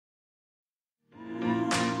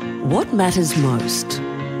What matters most?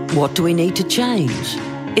 What do we need to change?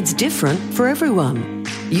 It's different for everyone.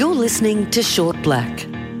 You're listening to Short Black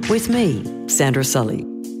with me, Sandra Sully.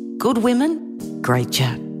 Good women, great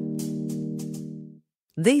chat.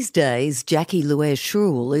 These days, Jacqui Louez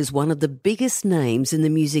Schoorl is one of the biggest names in the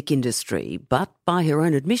music industry, but by her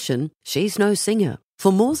own admission, she's no singer.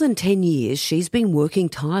 For more than 10 years, she's been working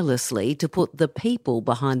tirelessly to put the people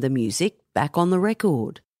behind the music back on the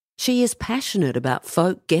record. She is passionate about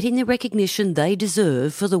folk getting the recognition they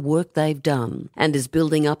deserve for the work they've done and is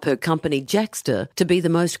building up her company Jacqui to be the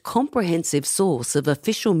most comprehensive source of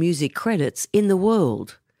official music credits in the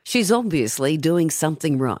world. She's obviously doing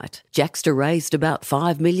something right. Jacqui raised about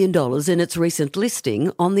 $5 million in its recent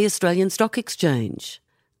listing on the Australian Stock Exchange.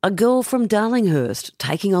 A girl from Darlinghurst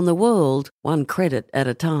taking on the world one credit at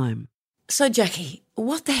a time. So, Jacqui,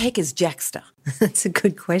 what the heck is Jacqui? That's a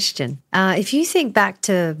good question. If you think back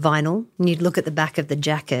to vinyl, and you'd look at the back of the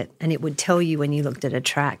jacket and it would tell you when you looked at a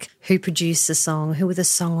track who produced the song, who were the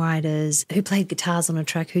songwriters, who played guitars on a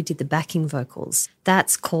track, who did the backing vocals.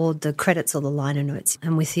 That's called the credits or the liner notes.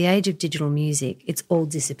 And with the age of digital music, it's all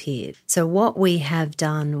disappeared. So what we have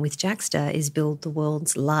done with Jacqui is build the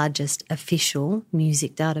world's largest official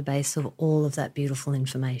music database of all of that beautiful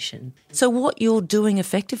information. So what you're doing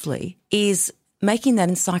effectively is making that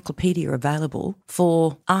encyclopedia available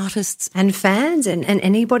for artists and fans and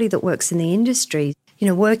anybody that works in the industry. You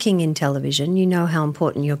know, working in television, you know how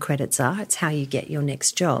important your credits are. It's how you get your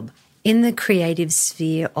next job. In the creative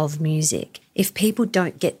sphere of music, if people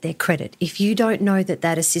don't get their credit, if you don't know that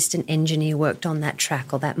that assistant engineer worked on that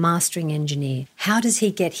track or that mastering engineer, how does he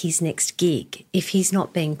get his next gig if he's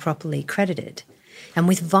not being properly credited? And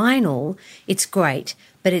with vinyl, it's great,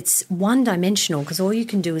 but it's one-dimensional because all you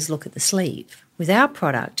can do is look at the sleeve. With our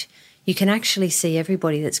product, you can actually see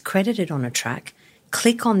everybody that's credited on a track,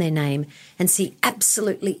 click on their name and see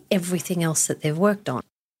absolutely everything else that they've worked on.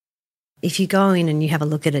 If you go in and you have a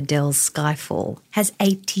look at Adele's Skyfall, has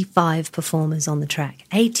 85 performers on the track.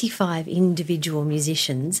 85 individual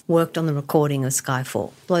musicians worked on the recording of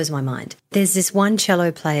Skyfall. Blows my mind. There's this one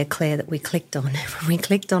cello player, Claire, that we clicked on. When we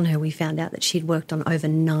clicked on her, we found out that she'd worked on over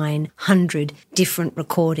 900 different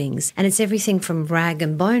recordings. And it's everything from Rag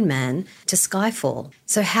and Bone Man to Skyfall.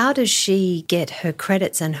 So how does she get her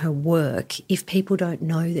credits and her work if people don't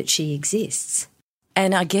know that she exists?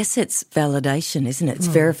 And I guess it's validation, isn't it? It's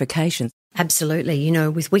verification. Absolutely. You know,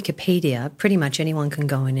 with Wikipedia, pretty much anyone can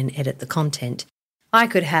go in and edit the content. I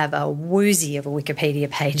could have a woozy of a Wikipedia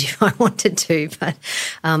page if I wanted to, but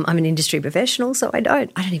I'm an industry professional, so I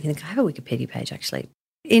don't even think I have a Wikipedia page, actually.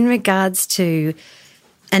 In regards to,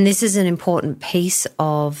 and this is an important piece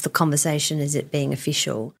of the conversation, is it being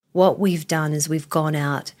official, what we've done is we've gone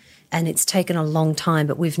out, and it's taken a long time,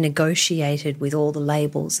 but we've negotiated with all the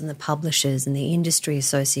labels and the publishers and the industry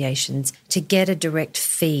associations to get a direct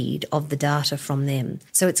feed of the data from them.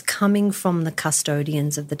 So it's coming from the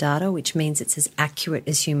custodians of the data, which means it's as accurate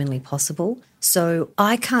as humanly possible. So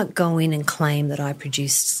I can't go in and claim that I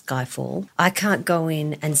produced Skyfall. I can't go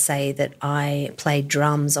in and say that I played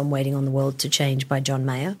drums on Waiting on the World to Change by John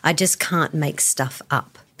Mayer. I just can't make stuff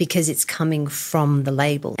up, because it's coming from the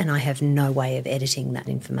label and I have no way of editing that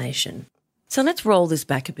information. So let's roll this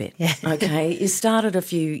back a bit. Yeah. Okay, you started a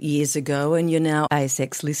few years ago and you're now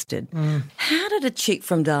ASX listed. How did a chick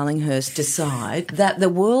from Darlinghurst decide that the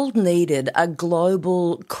world needed a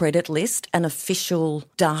global credit list, an official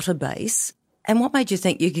database, and what made you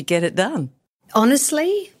think you could get it done?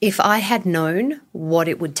 Honestly, if I had known what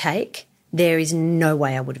it would take, there is no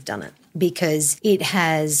way I would have done it, because it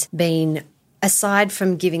has been, aside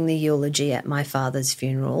from giving the eulogy at my father's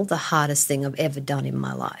funeral, the hardest thing I've ever done in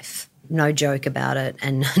my life. No joke about it,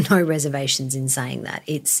 and no reservations in saying that.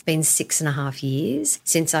 It's been 6.5 years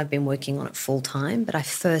since I've been working on it full time, but I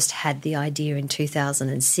first had the idea in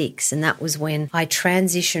 2006, and that was when I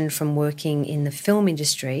transitioned from working in the film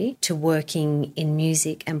industry to working in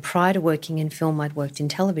music, and prior to working in film, I'd worked in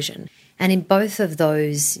television. And in both of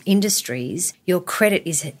those industries, your credit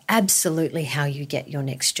is absolutely how you get your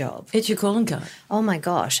next job. It's your calling card. Oh, my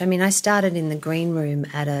gosh. I mean, I started in the green room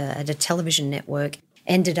at a television network,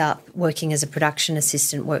 ended up working as a production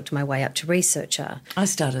assistant, worked my way up to researcher. I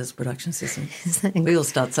started as a production assistant. We all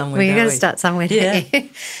start somewhere. Well, you've got to start somewhere. Yeah.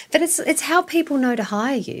 But it's how people know to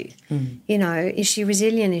hire you. You know, is she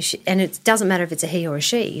resilient? And it doesn't matter if it's a he or a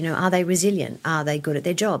she. You know, are they resilient? Are they good at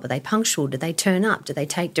their job? Are they punctual? Do they turn up? Do they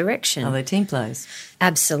take direction? Are they team players?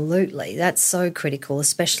 Absolutely. That's so critical,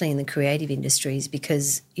 especially in the creative industries,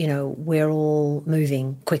 because, you know, we're all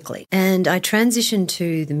moving quickly. And I transitioned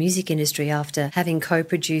to the music industry after having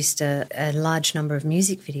co-produced a large number of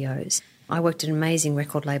music videos. I worked at an amazing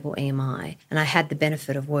record label, EMI, and I had the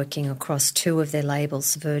benefit of working across 2 of their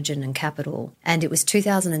labels, Virgin and Capitol. And it was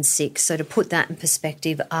 2006, so to put that in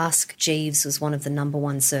perspective, Ask Jeeves was one of the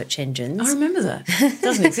 #1 search engines. I remember that. It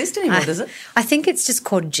doesn't exist anymore, does it? I think it's just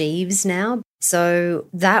called Jeeves now. So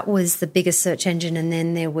that was the biggest search engine, and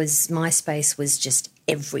then there was MySpace was just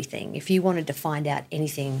everything. If you wanted to find out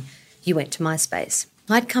anything, you went to MySpace.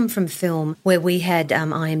 I'd come from film where we had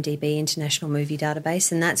IMDb, International Movie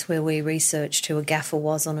Database, and that's where we researched who a gaffer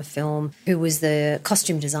was on a film, who was the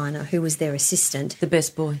costume designer, who was their assistant. The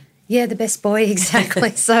best boy. Yeah, the best boy,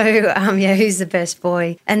 exactly. So, who's the best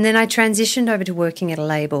boy? And then I transitioned over to working at a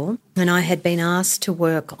label, and I had been asked to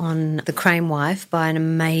work on The Crane Wife by an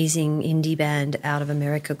amazing indie band out of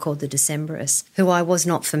America called The Decemberists, who I was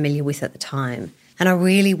not familiar with at the time. And I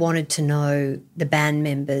really wanted to know the band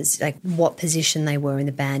members, like what position they were in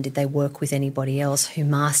the band. Did they work with anybody else who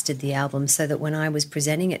mastered the album, so that when I was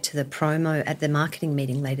presenting it to the promo at the marketing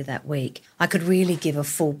meeting later that week, I could really give a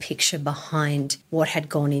full picture behind what had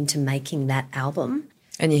gone into making that album.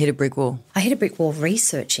 And you hit a brick wall. I hit a brick wall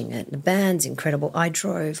researching it. The band's incredible. I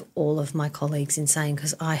drove all of my colleagues insane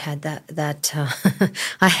because I had I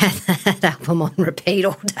had that album on repeat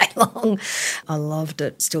all day long. I loved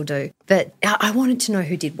it, still do. But I wanted to know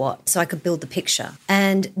who did what so I could build the picture.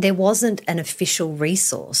 And there wasn't an official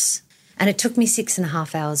resource. And it took me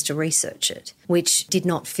 6.5 hours to research it, which did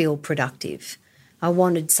not feel productive. I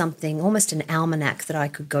wanted something, almost an almanac that I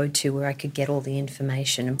could go to where I could get all the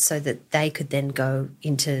information so that they could then go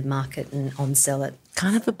into market and on-sell it.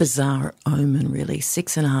 Kind of a bizarre omen, really.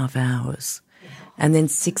 6.5 hours and then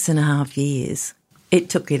 6.5 years. It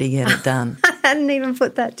took you to get it done. I hadn't even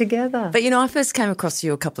put that together. But, I first came across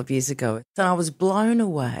you a couple of years ago and I was blown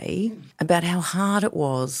away about how hard it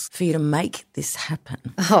was for you to make this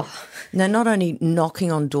happen. Oh. Now, not only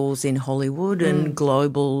knocking on doors in Hollywood and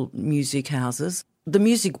global music houses, the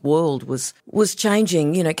music world was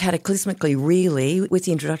changing, cataclysmically, really, with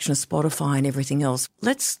the introduction of Spotify and everything else.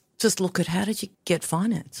 Let's just look at how did you get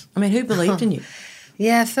finance? I mean, who believed in you?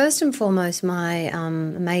 Yeah, first and foremost, my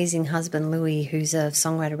amazing husband, Louez, who's a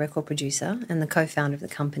songwriter, record producer and the co-founder of the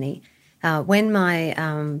company. When my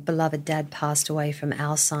beloved dad passed away from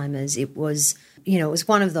Alzheimer's, it was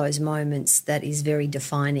one of those moments that is very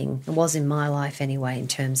defining. It was in my life anyway, in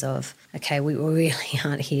terms of, okay, we really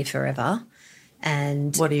aren't here forever.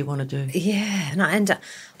 And what do you want to do? Yeah. And at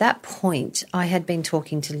that point, I had been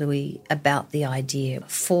talking to Louez about the idea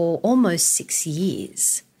for almost 6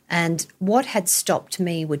 years. And what had stopped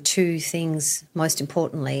me were 2 things, most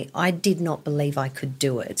importantly. I did not believe I could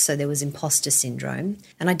do it. So there was imposter syndrome,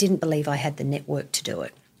 and I didn't believe I had the network to do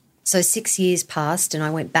it. So 6 years passed and I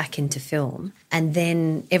went back into film, and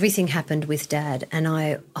then everything happened with Dad. And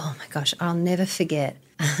oh my gosh, I'll never forget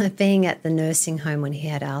being at the nursing home when he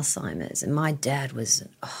had Alzheimer's, and my dad was,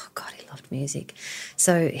 oh God, he loved music.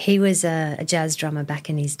 So he was a jazz drummer back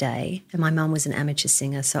in his day, and my mum was an amateur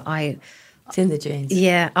singer. So it's in the genes.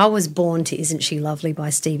 Yeah, I was born to Isn't She Lovely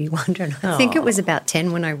by Stevie Wonder, and I think it was about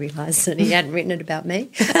 10 when I realised that he hadn't written it about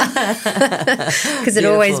me, because it'd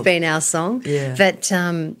always been our song. Yeah. But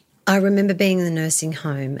I remember being in the nursing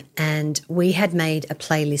home, and we had made a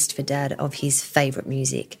playlist for Dad of his favourite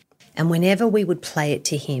music. And whenever we would play it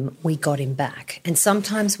to him, we got him back. And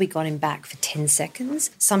sometimes we got him back for 10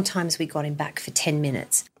 seconds. Sometimes we got him back for 10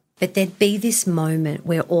 minutes. But there'd be this moment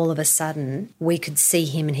where all of a sudden we could see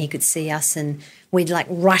him and he could see us, and we'd like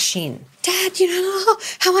rush in. Dad, this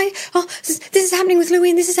is happening with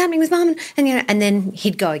Louis and this is happening with Mum. And then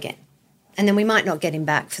he'd go again. And then we might not get him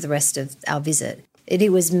back for the rest of our visit. It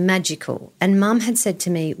was magical. And Mum had said to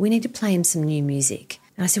me, we need to play him some new music.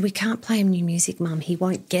 And I said, we can't play him new music, Mum. He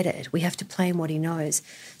won't get it. We have to play him what he knows.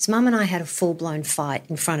 So Mum and I had a full-blown fight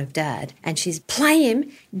in front of Dad, and she's, play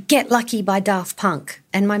him Get Lucky by Daft Punk.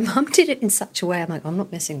 And my mum did it in such a way, I'm like, I'm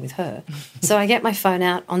not messing with her. So I get my phone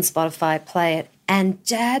out on Spotify, play it, and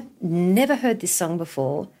Dad, never heard this song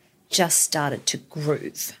before, just started to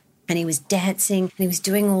groove. And he was dancing and he was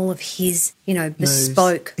doing all of his,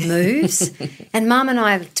 bespoke moves. And Mum and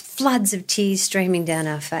I had floods of tears streaming down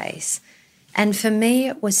our face. And for me,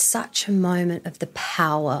 it was such a moment of the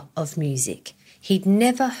power of music. He'd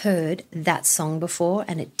never heard that song before,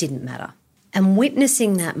 and it didn't matter. And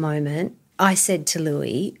witnessing that moment, I said to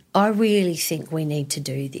Louis, I really think we need to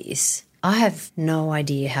do this. I have no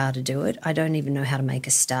idea how to do it. I don't even know how to make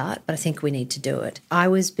a start, but I think we need to do it. I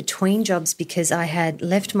was between jobs because I had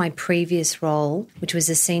left my previous role, which was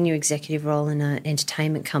a senior executive role in an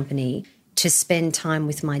entertainment company, to spend time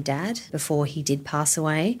with my dad before he did pass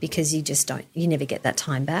away, because you never get that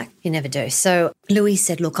time back. You never do. So Louis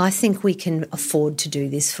said, look, I think we can afford to do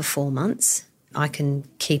this for 4 months. I can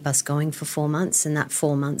keep us going for 4 months, and that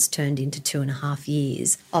 4 months turned into 2.5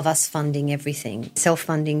 years of us funding everything.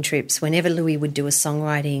 Self-funding trips. Whenever Louis would do a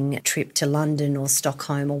songwriting trip to London or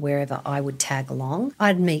Stockholm or wherever, I would tag along.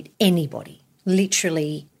 I'd meet anybody,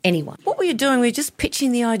 literally anyone. What were you doing? Were you just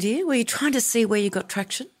pitching the idea? Were you trying to see where you got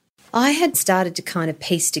traction? I had started to kind of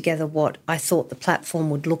piece together what I thought the platform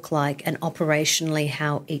would look like and operationally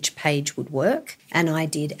how each page would work. And I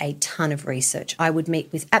did a ton of research. I would meet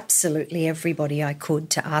with absolutely everybody I could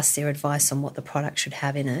to ask their advice on what the product should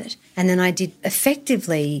have in it. And then I did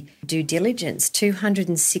effectively due diligence,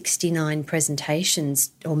 269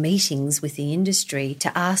 presentations or meetings with the industry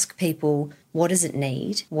to ask people, what does it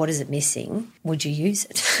need? What is it missing? Would you use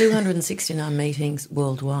it? 269 meetings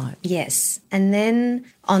worldwide. Yes. And then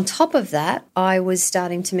on top of that, I was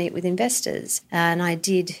starting to meet with investors, and I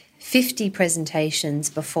did 50 presentations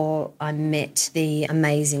before I met the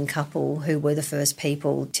amazing couple who were the first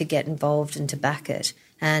people to get involved and to back it.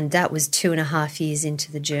 And that was 2.5 years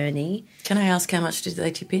into the journey. Can I ask how much did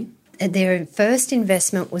they tip in? Their first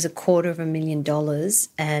investment was $250,000,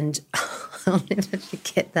 and I'll never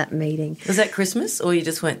forget that meeting. Was that Christmas, or you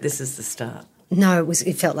just went, this is the start? No,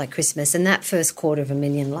 it felt like Christmas, and that first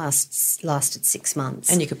 $250,000 lasted 6 months.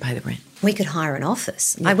 And you could pay the rent. We could hire an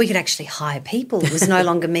office. We could actually hire people. It was no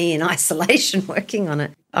longer me in isolation working on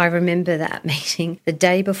it. I remember that meeting. The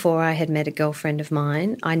day before I had met a girlfriend of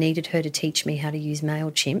mine, I needed her to teach me how to use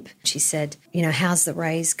MailChimp. She said, how's the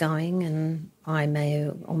raise going? And I may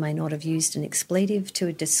or may not have used an expletive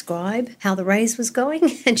to describe how the raise was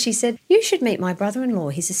going. And she said, you should meet my brother-in-law.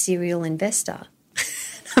 He's a serial investor.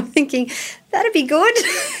 I'm thinking, that'd be good.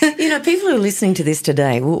 People who are listening to this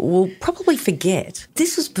today will probably forget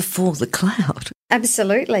this was before the cloud.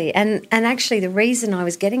 Absolutely. And actually the reason I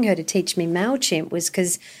was getting her to teach me MailChimp was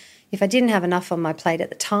because if I didn't have enough on my plate at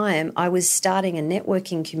the time, I was starting a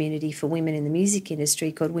networking community for women in the music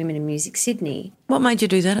industry called Women in Music Sydney. What made you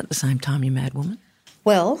do that at the same time, you mad woman?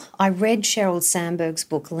 Well, I read Sheryl Sandberg's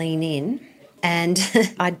book, Lean In,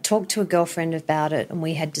 and I'd talked to a girlfriend about it, and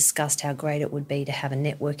we had discussed how great it would be to have a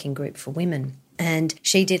networking group for women. And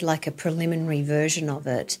she did like a preliminary version of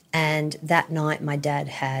it. And that night my dad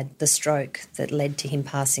had the stroke that led to him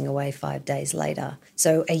passing away 5 days later.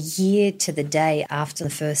 So a year to the day after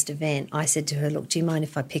the first event, I said to her, look, do you mind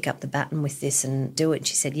if I pick up the baton with this and do it? And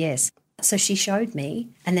she said, yes. So she showed me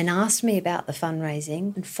and then asked me about the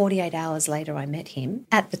fundraising, and 48 hours later I met him.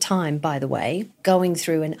 At the time, by the way, going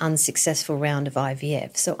through an unsuccessful round of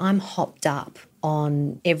IVF. So I'm hopped up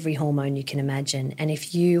on every hormone you can imagine. And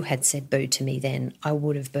if you had said boo to me then, I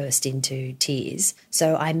would have burst into tears.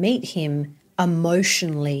 So I meet him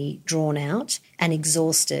emotionally drawn out and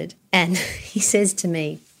exhausted. And he says to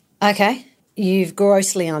me, okay, you've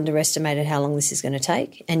grossly underestimated how long this is going to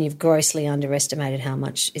take, and you've grossly underestimated how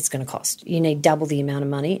much it's going to cost. You need double the amount of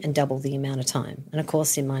money and double the amount of time. And, of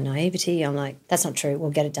course, in my naivety, I'm like, that's not true. We'll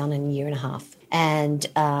get it done in a year and a half, and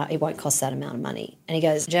it won't cost that amount of money. And he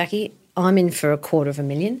goes, Jacqui, I'm in for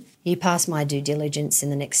 $250,000. You pass my due diligence in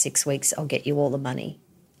the next 6 weeks, I'll get you all the money.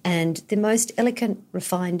 And the most elegant,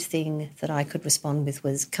 refined thing that I could respond with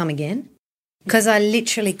was, come again? Because I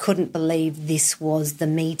literally couldn't believe this was the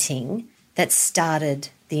meeting that started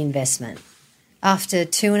the investment. After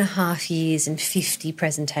 2.5 years and 50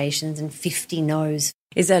 presentations and 50 no's.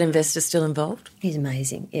 Is that investor still involved? He's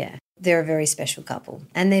amazing, yeah. They're a very special couple,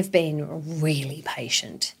 and they've been really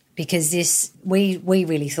patient because we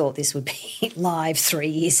really thought this would be live 3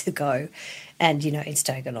 years ago, and, it's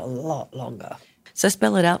taken a lot longer. So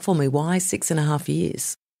spell it out for me. Why 6.5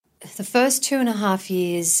 years? The first 2.5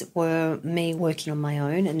 years were me working on my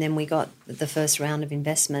own, and then we got the first round of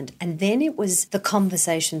investment, and then it was the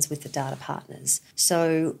conversations with the data partners.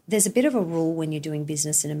 So there's a bit of a rule when you're doing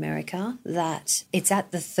business in America that it's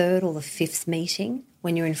at the third or the fifth meeting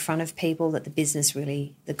when you're in front of people that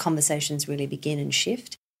the conversations really begin and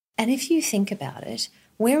shift. And if you think about it,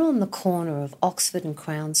 we're on the corner of Oxford and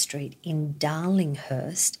Crown Street in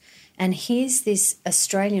Darlinghurst, and here's this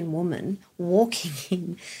Australian woman walking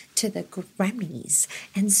in to the Grammys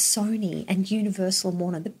and Sony and Universal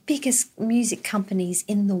Warner, the biggest music companies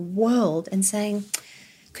in the world, and saying,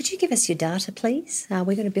 could you give us your data, please? We're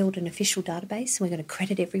going to build an official database and we're going to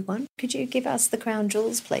credit everyone. Could you give us the crown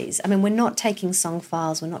jewels, please? I mean, we're not taking song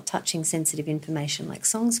files, we're not touching sensitive information like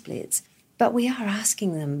song splits, but we are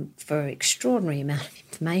asking them for an extraordinary amount of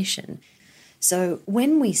information. So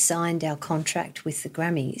when we signed our contract with the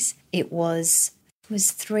Grammys, it was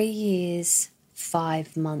 3 years,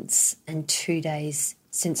 5 months and 2 days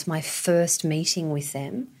since my first meeting with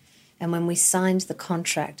them. And when we signed the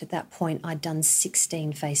contract, at that point, I'd done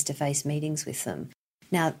 16 face-to-face meetings with them.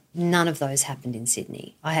 Now, none of those happened in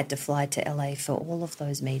Sydney. I had to fly to LA for all of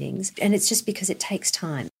those meetings, and it's just because it takes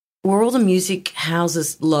time. Were all the music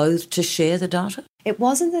houses loath to share the data? It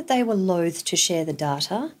wasn't that they were loath to share the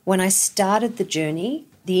data. When I started the journey,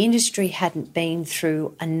 the industry hadn't been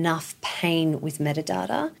through enough pain with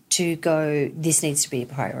metadata to go, this needs to be a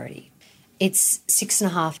priority. It's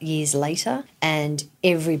 6.5 years later and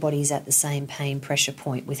everybody's at the same pain pressure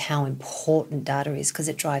point with how important data is because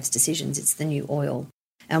it drives decisions. It's the new oil.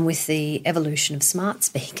 And with the evolution of smart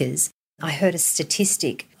speakers, I heard a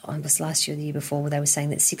statistic, it was last year or the year before, where they were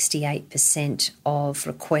saying that 68% of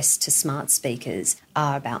requests to smart speakers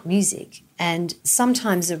are about music. And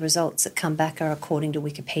sometimes the results that come back are according to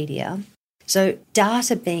Wikipedia. So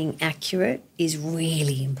data being accurate is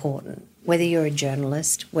really important. Whether you're a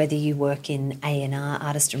journalist, whether you work in A&R,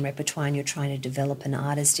 artist and repertoire, and you're trying to develop an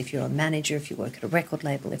artist, if you're a manager, if you work at a record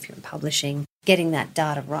label, if you're in publishing, getting that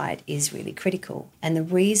data right is really critical. And the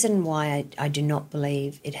reason why I do not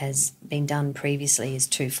believe it has been done previously is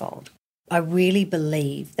twofold. I really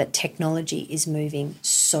believe that technology is moving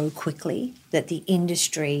so quickly that the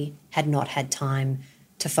industry had not had time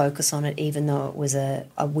to focus on it, even though it was a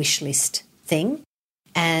wish list thing.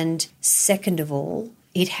 And second of all,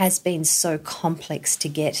 it has been so complex to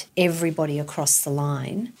get everybody across the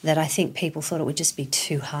line that I think people thought it would just be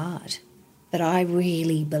too hard. But I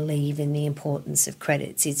really believe in the importance of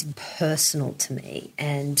credits. It's personal to me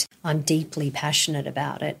and I'm deeply passionate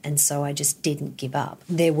about it, and so I just didn't give up.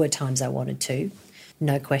 There were times I wanted to,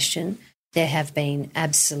 no question. There have been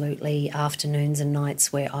absolutely afternoons and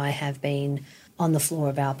nights where I have been on the floor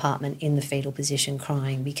of our apartment in the fetal position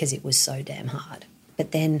crying because it was so damn hard.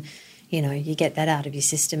 But then, you know, you get that out of your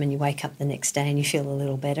system and you wake up the next day and you feel a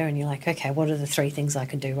little better and you're like, okay, what are the 3 things I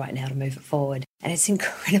can do right now to move it forward? And it's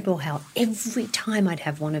incredible how every time I'd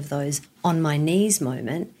have one of those on my knees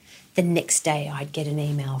moment, the next day I'd get an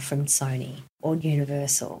email from Sony or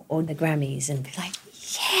Universal or the Grammys and be like,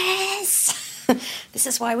 yes, this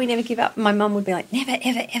is why we never give up. My mum would be like, never,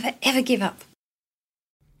 ever, ever, ever give up.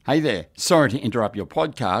 Hey there, sorry to interrupt your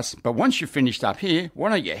podcast, but once you've finished up here, why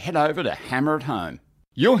don't you head over to Hammer at Home?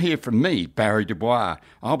 You'll hear from me, Barry Dubois.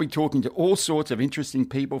 I'll be talking to all sorts of interesting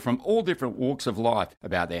people from all different walks of life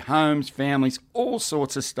about their homes, families, all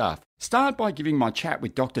sorts of stuff. Start by giving my chat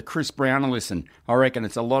with Dr. Chris Brown a listen. I reckon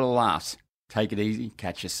it's a lot of laughs. Take it easy.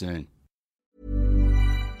 Catch you soon.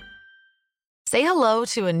 Say hello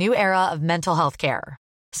to a new era of mental health care.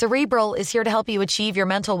 Cerebral is here to help you achieve your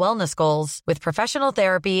mental wellness goals with professional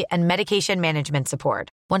therapy and medication management support.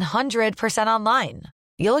 100% online.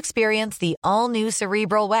 You'll experience the all-new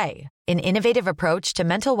Cerebral Way, an innovative approach to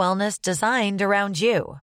mental wellness designed around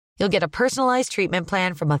you. You'll get a personalized treatment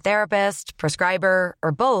plan from a therapist, prescriber,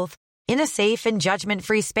 or both in a safe and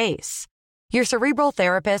judgment-free space. Your Cerebral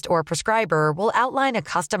therapist or prescriber will outline a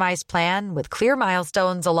customized plan with clear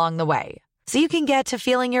milestones along the way, so you can get to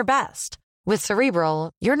feeling your best. With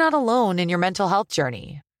Cerebral, you're not alone in your mental health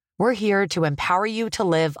journey. We're here to empower you to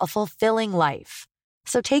live a fulfilling life.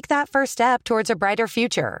 So take that first step towards a brighter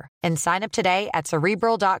future and sign up today at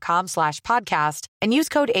Cerebral.com/podcast and use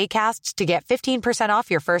code ACAST to get 15% off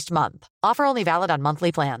your first month. Offer only valid on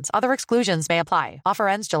monthly plans. Other exclusions may apply. Offer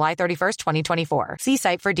ends July 31st, 2024. See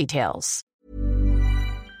site for details.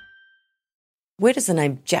 Where does the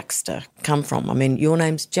name Jackster come from? I mean, your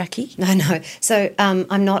name's Jacqui? No. So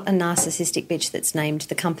I'm not a narcissistic bitch that's named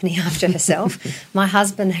the company after herself. My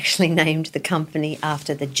husband actually named the company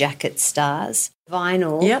after the jacket stars.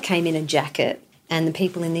 Vinyl came in a jacket and the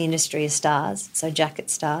people in the industry are stars, so jacket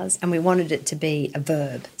stars, and we wanted it to be a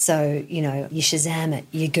verb. So, you know, you Shazam it,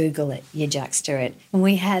 you Google it, you Jackster it. And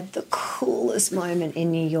we had the coolest moment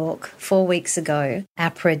in New York 4 weeks ago.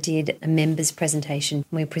 APRA did a members presentation.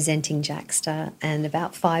 We were presenting Jackster, and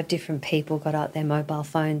about 5 different people got out their mobile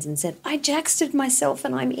phones and said, I Jackstered myself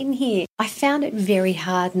and I'm in here. I found it very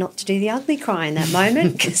hard not to do the ugly cry in that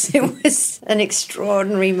moment because it was an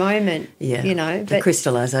extraordinary moment. Yeah, you know, the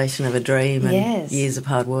crystallisation of a dream and years of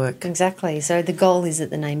hard work. Exactly. So the goal is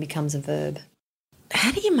that the name becomes a verb.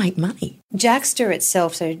 How do you make money? Jackster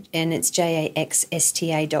itself, and it's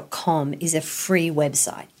jaxsta.com, is a free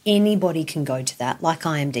website. Anybody can go to that, like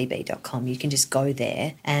imdb.com. You can just go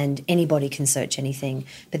there and anybody can search anything.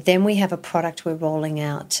 But then we have a product we're rolling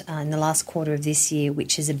out in the last quarter of this year,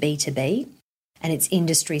 which is a B2B, and it's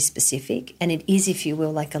industry specific. And it is, if you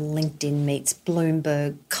will, like a LinkedIn meets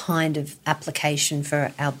Bloomberg kind of application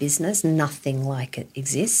for our business. Nothing like it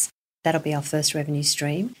exists. That'll be our first revenue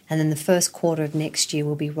stream. And then the first quarter of next year,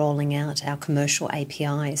 we'll be rolling out our commercial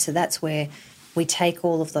API. So that's where we take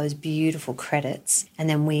all of those beautiful credits and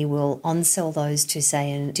then we will on-sell those to,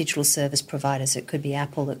 say, a digital service provider. So it could be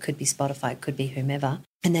Apple, it could be Spotify, it could be whomever.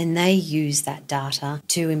 And then they use that data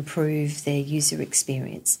to improve their user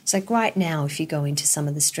experience. So like right now, if you go into some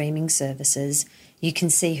of the streaming services, you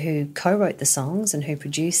can see who co-wrote the songs and who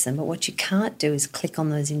produced them. But what you can't do is click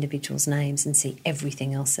on those individuals' names and see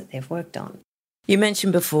everything else that they've worked on. You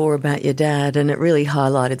mentioned before about your dad, and it really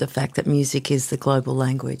highlighted the fact that music is the global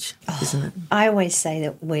language, isn't it? I always say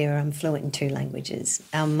that we're fluent in 2 languages,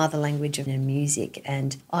 our mother language and music,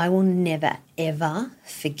 and I will never, ever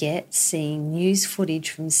forget seeing news footage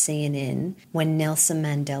from CNN when Nelson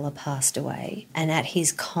Mandela passed away, and at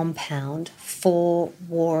his compound, 4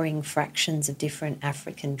 warring fractions of different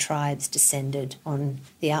African tribes descended on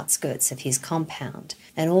the outskirts of his compound,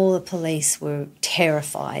 and all the police were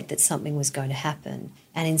terrified that something was going to happen.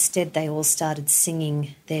 And instead they all started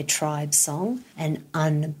singing their tribe song, and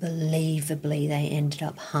unbelievably they ended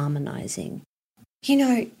up harmonising. You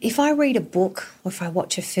know, if I read a book or if I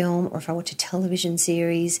watch a film or if I watch a television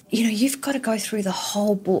series, you know, you've got to go through the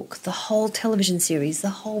whole book, the whole television series, the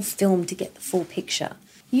whole film to get the full picture.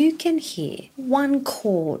 You can hear 1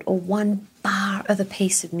 chord or 1 bar of a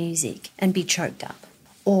piece of music and be choked up,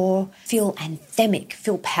 or feel anthemic,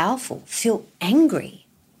 feel powerful, feel angry.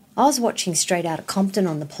 I was watching Straight Outta Compton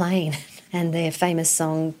on the plane and their famous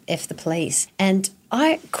song, F the Police, and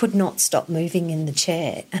I could not stop moving in the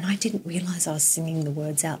chair, and I didn't realise I was singing the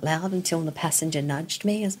words out loud until the passenger nudged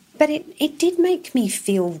me. But it did make me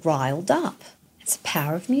feel riled up. It's the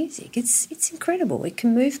power of music. It's incredible. It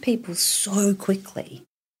can move people so quickly.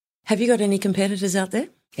 Have you got any competitors out there?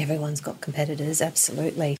 Everyone's got competitors,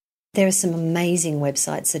 absolutely. There are some amazing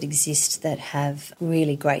websites that exist that have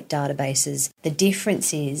really great databases. The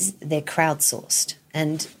difference is they're crowdsourced.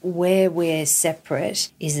 And where we're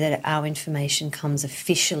separate is that our information comes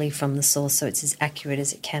officially from the source, so it's as accurate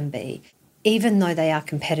as it can be. Even though they are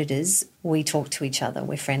competitors, we talk to each other.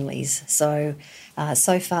 We're friendlies. So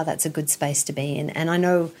far that's a good space to be in. And I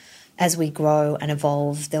know as we grow and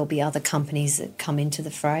evolve, there'll be other companies that come into the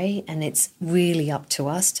fray, and it's really up to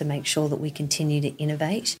us to make sure that we continue to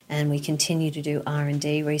innovate and we continue to do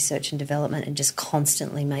R&D, research and development, and just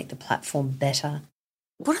constantly make the platform better.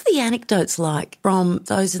 What are the anecdotes like from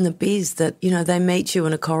those in the biz that, you know, they meet you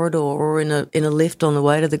in a corridor or in a lift on the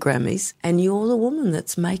way to the Grammys, and you're the woman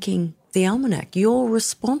that's making the almanac? You're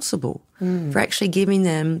responsible for actually giving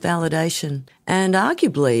them validation and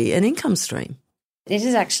arguably an income stream. It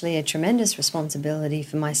is actually a tremendous responsibility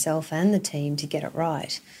for myself and the team to get it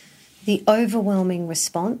right. The overwhelming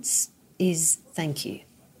response is thank you,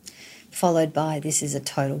 followed by this is a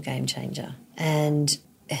total game changer. And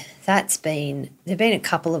there have been a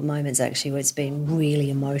couple of moments actually where it's been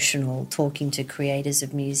really emotional talking to creators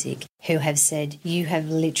of music who have said, you have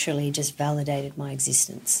literally just validated my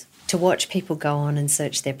existence. To watch people go on and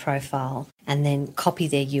search their profile and then copy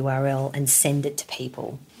their URL and send it to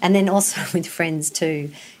people. And then also with friends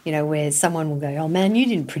too, you know, where someone will go, oh man, you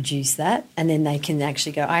didn't produce that. And then they can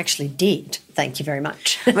actually go, I actually did. Thank you very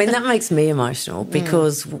much. I mean, that makes me emotional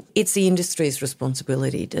because it's the industry's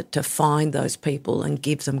responsibility to find those people and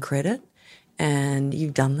give them credit. And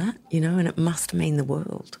you've done that, you know, and it must mean the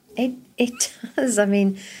world. It does. I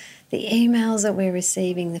mean, the emails that we're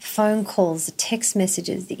receiving, the phone calls, the text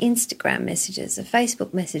messages, the Instagram messages, the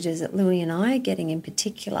Facebook messages that Louis and I are getting in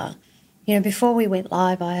particular. You know, before we went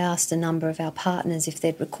live, I asked a number of our partners if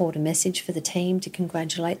they'd record a message for the team to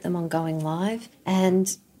congratulate them on going live.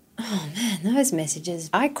 And, oh man, those messages,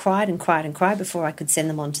 I cried and cried and cried before I could send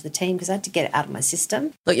them on to the team because I had to get it out of my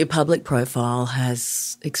system. Look, your public profile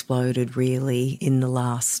has exploded really in the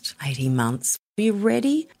last 18 months. Are you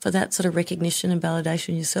ready for that sort of recognition and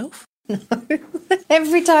validation yourself? No.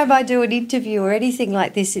 Every time I do an interview or anything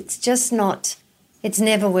like this, it's just not, it's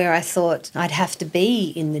never where I thought I'd have to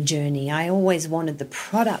be in the journey. I always wanted the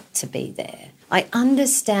product to be there. I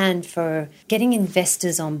understand for getting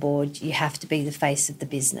investors on board, you have to be the face of the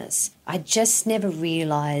business. I just never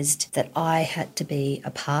realised that I had to be a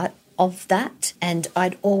part of that, and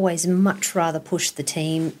I'd always much rather push the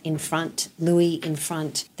team in front, Louis in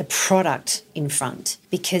front, the product in front,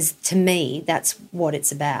 because to me that's what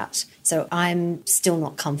it's about. So I'm still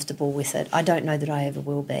not comfortable with it. I don't know that I ever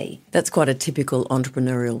will be. That's quite a typical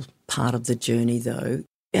entrepreneurial part of the journey though.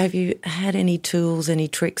 Have you had any tools, any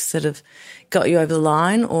tricks that have got you over the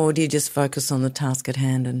line, or do you just focus on the task at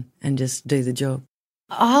hand and just do the job?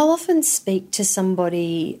 I'll often speak to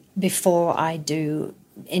somebody before I do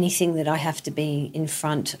anything that I have to be in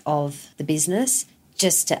front of the business,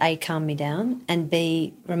 just to A, calm me down, and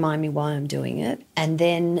B, remind me why I'm doing it. And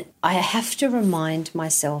then I have to remind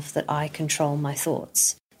myself that I control my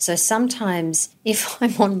thoughts. So sometimes if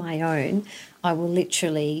I'm on my own, I will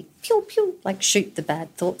literally pew, pew, like shoot the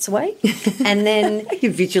bad thoughts away. And then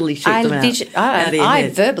You visually shoot them out of your I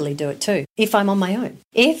head. verbally do it too, if I'm on my own.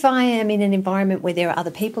 If I am in an environment where there are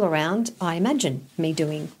other people around, I imagine me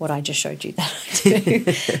doing what I just showed you that I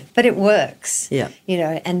do. But it works. Yeah. You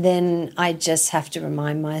know, and then I just have to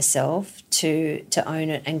remind myself to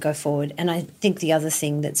own it and go forward. And I think the other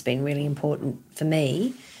thing that's been really important for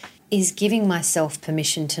me is giving myself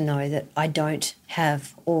permission to know that I don't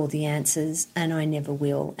have all the answers and I never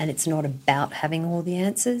will. And it's not about having all the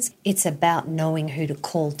answers. It's about knowing who to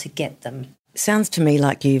call to get them. Sounds to me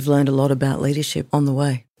like you've learned a lot about leadership on the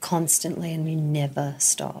way. Constantly, and you never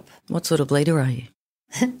stop. What sort of leader are you?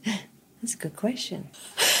 That's a good question.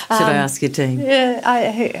 Should I ask your team?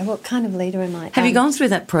 Yeah, what kind of leader am I? Have you gone through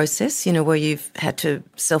that process, where you've had to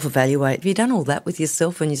self-evaluate? Have you done all that with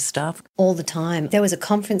yourself and your staff? All the time. There was a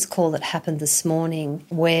conference call that happened this morning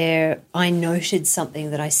where I noted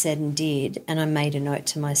something that I said and did, and I made a note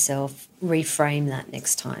to myself, reframe that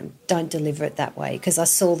next time. Don't deliver it that way, because I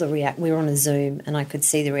saw we were on a Zoom and I could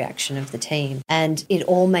see the reaction of the team, and it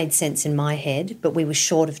all made sense in my head, but we were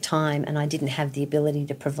short of time and I didn't have the ability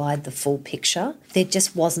to provide the full picture. There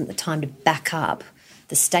just wasn't the time to back up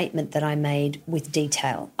the statement that I made with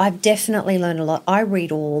detail. I've definitely learned a lot. I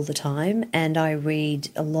read all the time, and I read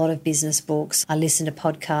a lot of business books. I listen to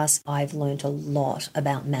podcasts. I've learned a lot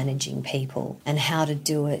about managing people and how to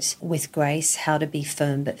do it with grace, how to be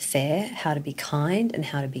firm but fair, how to be kind, and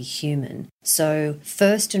how to be human. So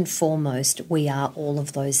first and foremost, we are all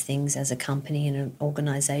of those things as a company and an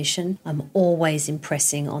organisation. I'm always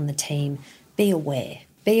impressing on the team, be aware.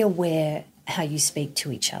 Be aware how you speak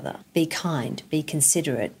to each other. Be kind, be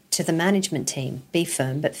considerate. To the management team, be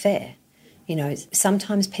firm but fair.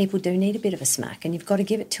 Sometimes people do need a bit of a smack and you've got to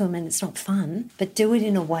give it to them, and it's not fun, but do it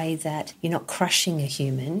in a way that you're not crushing a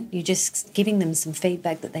human. You're just giving them some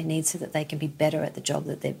feedback that they need so that they can be better at the job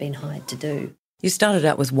that they've been hired to do. You started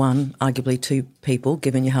out with one, arguably two people,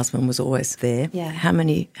 given your husband was always there. Yeah. How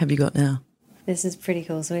many have you got now? This is pretty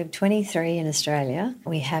cool. So we have 23 in Australia.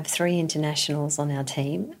 We have 3 internationals on our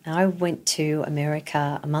team. I went to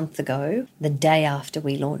America a month ago, the day after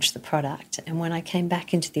we launched the product. And when I came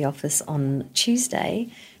back into the office on Tuesday,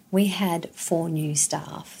 we had 4 new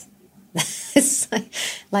staff. It's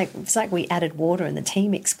like we added water and the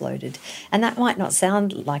team exploded. And that might not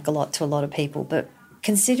sound like a lot to a lot of people, but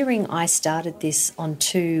considering I started this on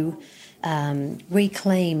 2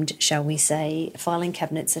 reclaimed, shall we say, filing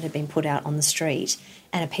cabinets that had been put out on the street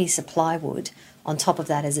and a piece of plywood on top of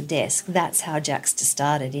that as a desk. That's how Jacqui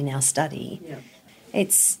started in our study. Yeah.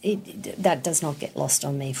 That does not get lost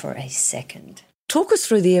on me for a second. Talk us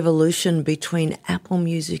through the evolution between Apple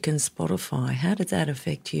Music and Spotify. How did that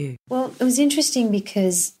affect you? Well, it was interesting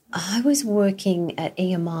because I was working at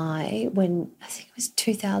EMI when, I think it was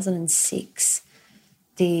 2006,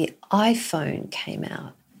 the iPhone came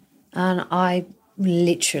out. And I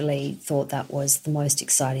literally thought that was the most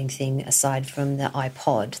exciting thing aside from the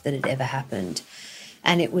iPod that had ever happened.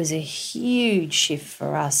 And it was a huge shift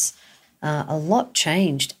for us. A lot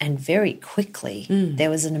changed and very quickly. There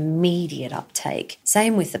was an immediate uptake.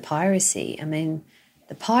 Same with the piracy. I mean,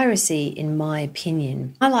 the piracy, in my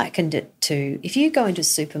opinion, I likened it to if you go into a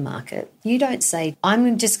supermarket, you don't say,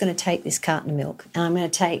 I'm just going to take this carton of milk and I'm going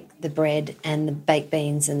to take the bread and the baked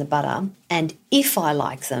beans and the butter, and if I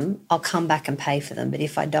like them, I'll come back and pay for them. But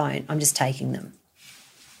if I don't, I'm just taking them.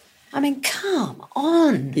 I mean, come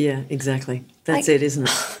on. Yeah, exactly. That's it, isn't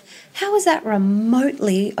it? How is that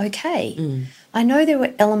remotely okay? I know there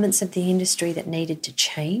were elements of the industry that needed to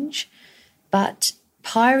change, but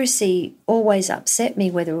piracy always upset me,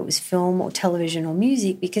 whether it was film or television or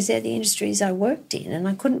music, because they're the industries I worked in, and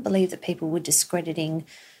I couldn't believe that people were discrediting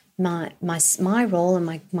my role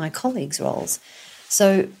and my colleagues' roles.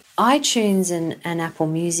 So iTunes and Apple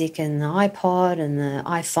Music and the iPod and the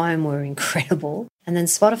iPhone were incredible, and then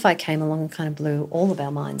Spotify came along and kind of blew all of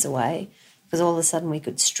our minds away, because all of a sudden we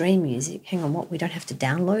could stream music. Hang on, what? We don't have to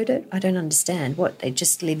download it? I don't understand. What? It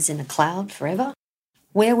just lives in a cloud forever?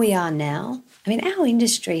 Where we are now, I mean, our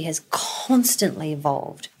industry has constantly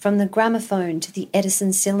evolved, from the gramophone to the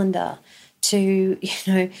Edison cylinder to,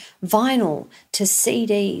 vinyl to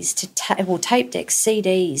CDs to tape decks,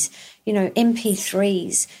 CDs,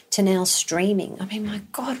 MP3s to now streaming. I mean, my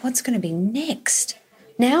God, what's going to be next?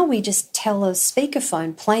 Now we just tell a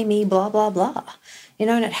speakerphone, play me, blah, blah, blah.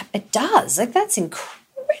 And it does. Like, that's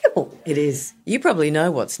incredible. It is. You probably know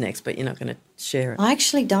what's next, but you're not going to share it. I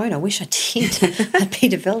actually don't. I wish I did. I'd be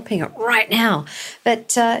developing it right now.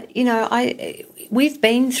 But, we've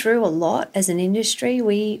been through a lot as an industry.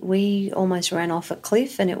 We almost ran off a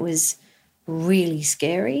cliff, and it was really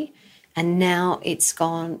scary. And now it's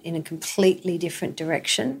gone in a completely different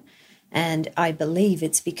direction. And I believe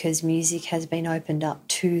it's because music has been opened up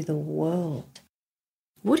to the world.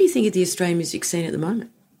 What do you think of the Australian music scene at the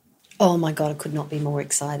moment? Oh my God, I could not be more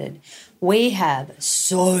excited. We have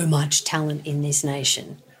so much talent in this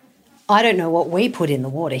nation. I don't know what we put in the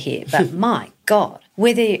water here, but my God,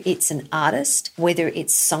 whether it's an artist, whether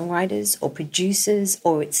it's songwriters or producers,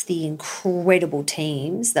 or it's the incredible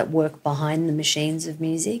teams that work behind the machines of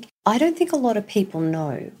music, I don't think a lot of people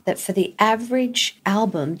know that for the average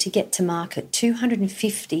album to get to market,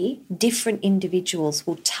 250 different individuals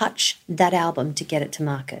will touch that album to get it to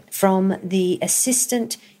market. From the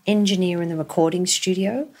assistant engineer in the recording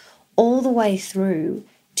studio all the way through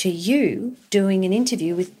to you doing an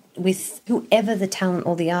interview with whoever the talent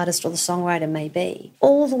or the artist or the songwriter may be,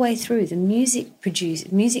 all the way through the music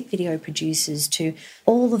video producers to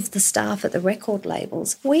all of the staff at the record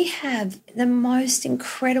labels. We have the most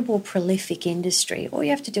incredible prolific industry. All you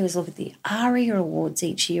have to do is look at the ARIA Awards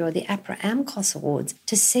each year or the APRA AMCOS Awards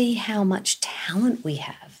to see how much talent we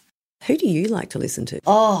have. Who do you like to listen to?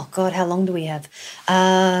 Oh, God, how long do we have?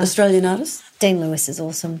 Australian artists? Dean Louez is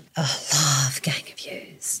awesome. Oh, I love Gang of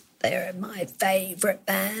Youths. They're my favourite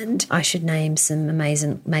band. I should name some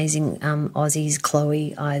amazing Aussies.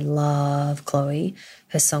 Chloe, I love Chloe.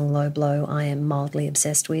 Her song Low Blow, I am mildly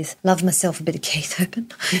obsessed with. Love myself a bit of Keith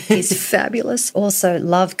Urban. He's fabulous. Also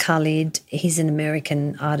love Khalid. He's an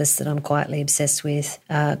American artist that I'm quietly obsessed with.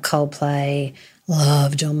 Coldplay.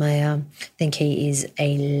 Love John Mayer. Think he is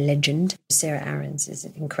a legend. Sarah Aarons is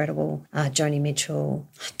incredible. Joni Mitchell.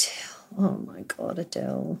 Adele. Oh, my God,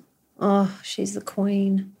 Adele. Oh, she's the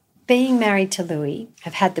queen. Being married to Louis,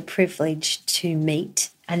 I've had the privilege to meet,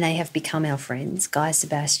 and they have become our friends, Guy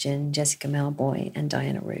Sebastian, Jessica Malboy and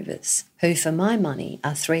Diana Ruvers, who for my money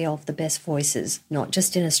are three of the best voices, not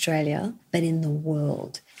just in Australia, but in the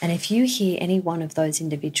world. And if you hear any one of those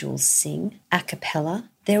individuals sing a cappella,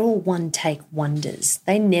 they're all one-take wonders.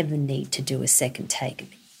 They never need to do a second take of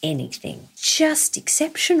anything. Just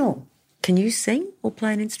exceptional. Can you sing or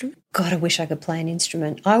play an instrument? God, I wish I could play an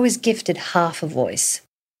instrument. I was gifted half a voice.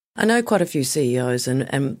 I know quite a few CEOs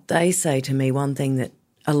and they say to me one thing that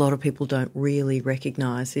a lot of people don't really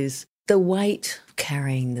recognise is the weight of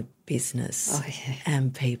carrying the business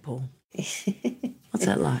and people. What's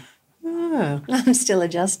that like? Oh, I'm still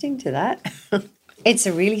adjusting to that. It's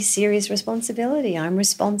a really serious responsibility. I'm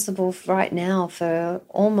responsible right now for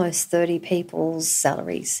almost 30 people's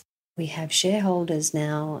salaries. We have shareholders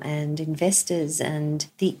now and investors and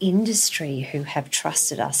the industry who have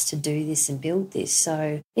trusted us to do this and build this.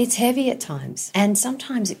 So it's heavy at times. And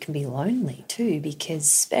sometimes it can be lonely too, because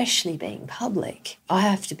especially being public, I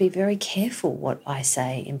have to be very careful what I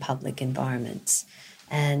say in public environments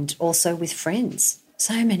and also with friends.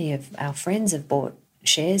 So many of our friends have bought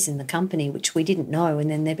shares in the company, which we didn't know, and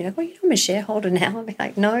then they'd be like, "Oh, I'm a shareholder now." I'd be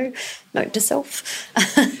like, "No, note to self."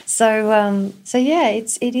 So yeah,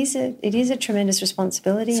 it is a tremendous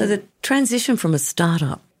responsibility. So the transition from a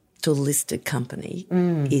startup to a listed company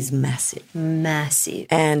is massive,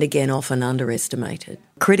 and again, often underestimated.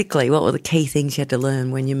 Critically, what were the key things you had to learn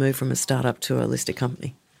when you moved from a startup to a listed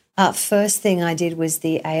company? First thing I did was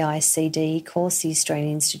the AICD course, the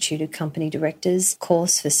Australian Institute of Company Directors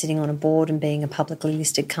course for sitting on a board and being a publicly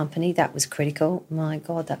listed company. That was critical. My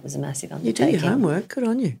God, that was a massive undertaking. You do your homework. Good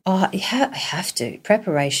on you. Oh, I have to.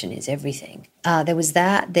 Preparation is everything. There was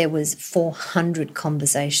that. There was 400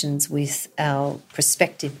 conversations with our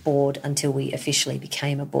prospective board until we officially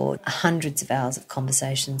became a board. Hundreds of hours of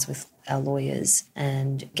conversations with our lawyers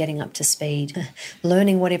and getting up to speed,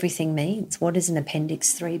 learning what everything means. What is an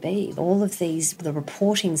Appendix 3B? All of these, the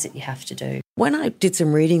reportings that you have to do. When I did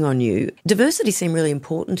some reading on you, diversity seemed really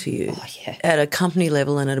important to you. Oh, yeah. At a company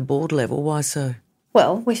level and at a board level. Why so?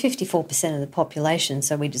 Well, we're 54% of the population,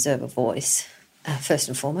 so we deserve a voice, first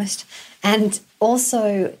and foremost. And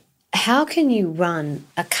also, how can you run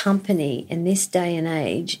a company in this day and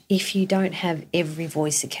age if you don't have every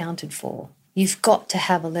voice accounted for? You've got to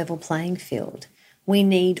have a level playing field. We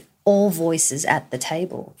need all voices at the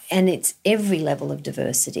table, and it's every level of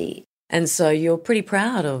diversity. And so you're pretty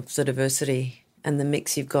proud of the diversity and the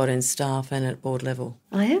mix you've got in staff and at board level.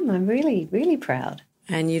 I am. I'm really, really proud.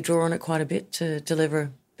 And you draw on it quite a bit to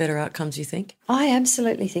deliver better outcomes, you think? I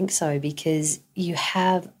absolutely think so, because you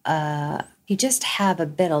just have a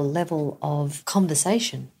better level of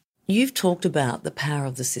conversation. You've talked about the power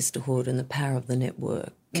of the sisterhood and the power of the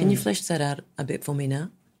network. Can you flesh that out a bit for me now?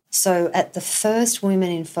 So at the first Women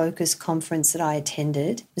in Focus conference that I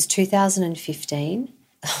attended, it was 2015.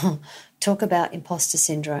 Talk about imposter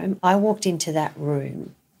syndrome. I walked into that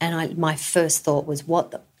room and my first thought was,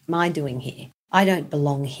 what the am I doing here? I don't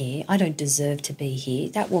belong here. I don't deserve to be here.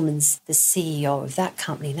 That woman's the CEO of that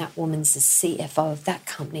company. That woman's the CFO of that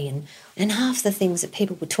company. And half the things that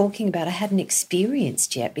people were talking about I hadn't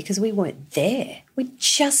experienced yet because we weren't there. We'd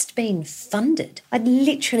just been funded. I'd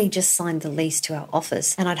literally just signed the lease to our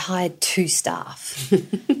office and I'd hired 2 staff.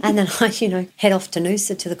 And then I, head off to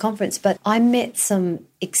Noosa to the conference. But I met some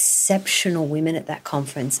exceptional women at that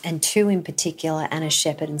conference, and 2 in particular, Anna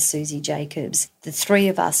Shepherd and Susie Jacobs. The 3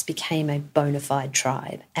 of us became a bona fide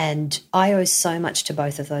tribe. And I owe so much to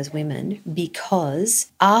both of those women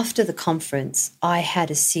because after the conference, I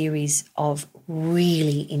had a series of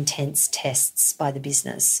really intense tests by the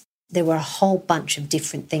business. There were a whole bunch of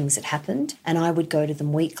different things that happened, and I would go to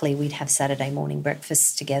them weekly. We'd have Saturday morning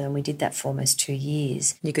breakfasts together, and we did that for almost 2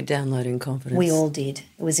 years. You could download in confidence. We all did.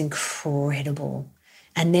 It was incredible.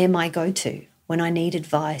 And they're my go-to. When I need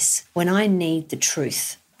advice, when I need the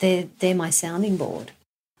truth, they're my sounding board.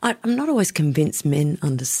 I'm not always convinced men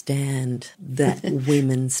understand that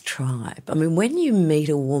women's tribe. I mean, when you meet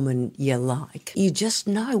a woman you like, you just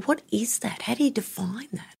know, what is that? How do you define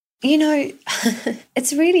that?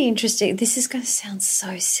 It's really interesting. This is going to sound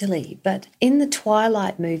so silly, but in the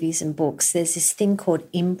Twilight movies and books, there's this thing called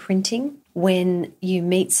imprinting. When you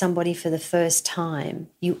meet somebody for the first time,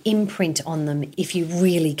 you imprint on them if you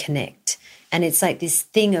really connect. And it's like this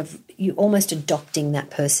thing of you almost adopting that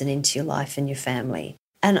person into your life and your family.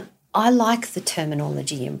 And I like the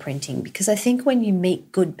terminology imprinting because I think when you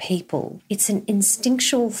meet good people, it's an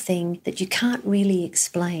instinctual thing that you can't really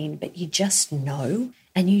explain, but you just know.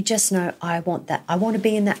 And you just know, I want that. I want to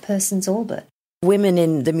be in that person's orbit. Women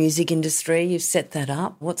in the music industry, you've set that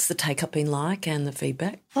up. What's the take-up been like and the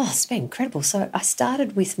feedback? Oh, it's been incredible. So I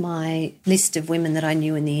started with my list of women that I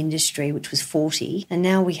knew in the industry, which was 40, and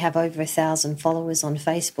now we have over 1,000 followers on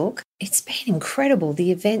Facebook. It's been incredible.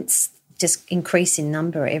 The events just increase in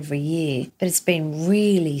number every year, but it's been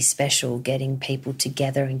really special getting people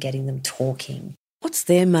together and getting them talking. What's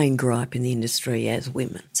their main gripe in the industry as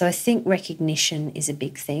women? So I think recognition is a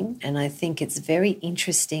big thing, and I think it's very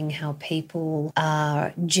interesting how people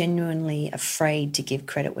are genuinely afraid to give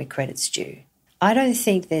credit where credit's due. I don't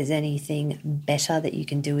think there's anything better that you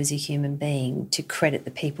can do as a human being to credit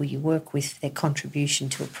the people you work with for their contribution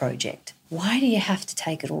to a project. Why do you have to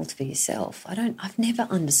take it all for yourself? I've never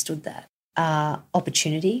understood that.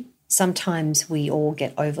 Opportunity. Sometimes we all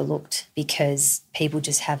get overlooked because people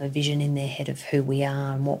just have a vision in their head of who we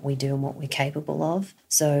are and what we do and what we're capable of.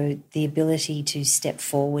 So the ability to step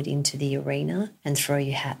forward into the arena and throw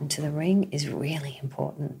your hat into the ring is really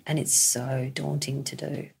important, and it's so daunting to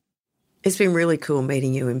do. It's been really cool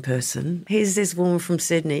meeting you in person. Here's this woman from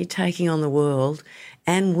Sydney taking on the world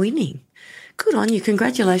and winning. Good on you.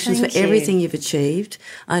 Congratulations for everything you've achieved.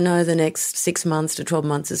 I know the next 6 months to 12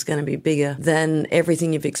 months is going to be bigger than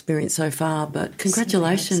everything you've experienced so far, but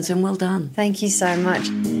congratulations and well done. Thank you so much.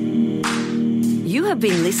 You have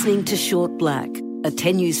been listening to Short Black, a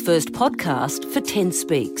 10 News First podcast for 10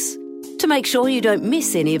 Speaks. To make sure you don't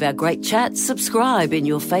miss any of our great chats, subscribe in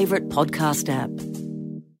your favourite podcast app.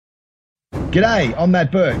 G'day, I'm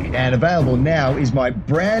Matt Burke, and available now is my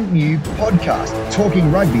brand new podcast,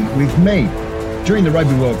 Talking Rugby with me. During the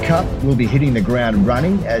Rugby World Cup, we'll be hitting the ground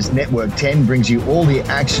running as Network 10 brings you all the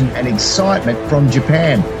action and excitement from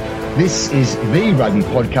Japan. This is the rugby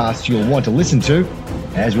podcast you'll want to listen to,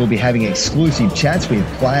 as we'll be having exclusive chats with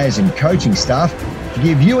players and coaching staff to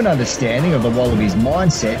give you an understanding of the Wallabies'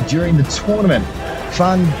 mindset during the tournament.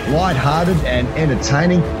 Fun, light-hearted and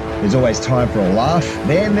entertaining. There's always time for a laugh.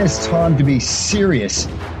 Then there's time to be serious.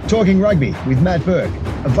 Talking Rugby with Matt Burke.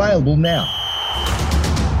 Available now.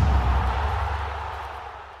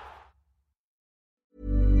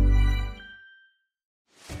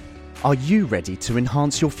 Are you ready to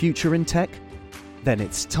enhance your future in tech? Then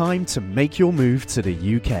it's time to make your move to the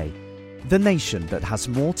UK, the nation that has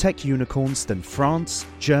more tech unicorns than France,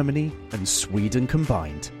 Germany, and Sweden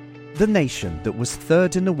combined. The nation that was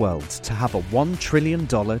third in the world to have a $1 trillion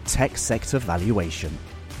tech sector valuation.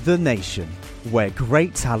 The nation where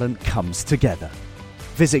great talent comes together.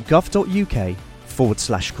 Visit gov.uk/great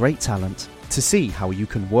talent to see how you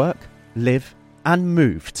can work, live, and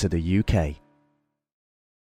move to the UK.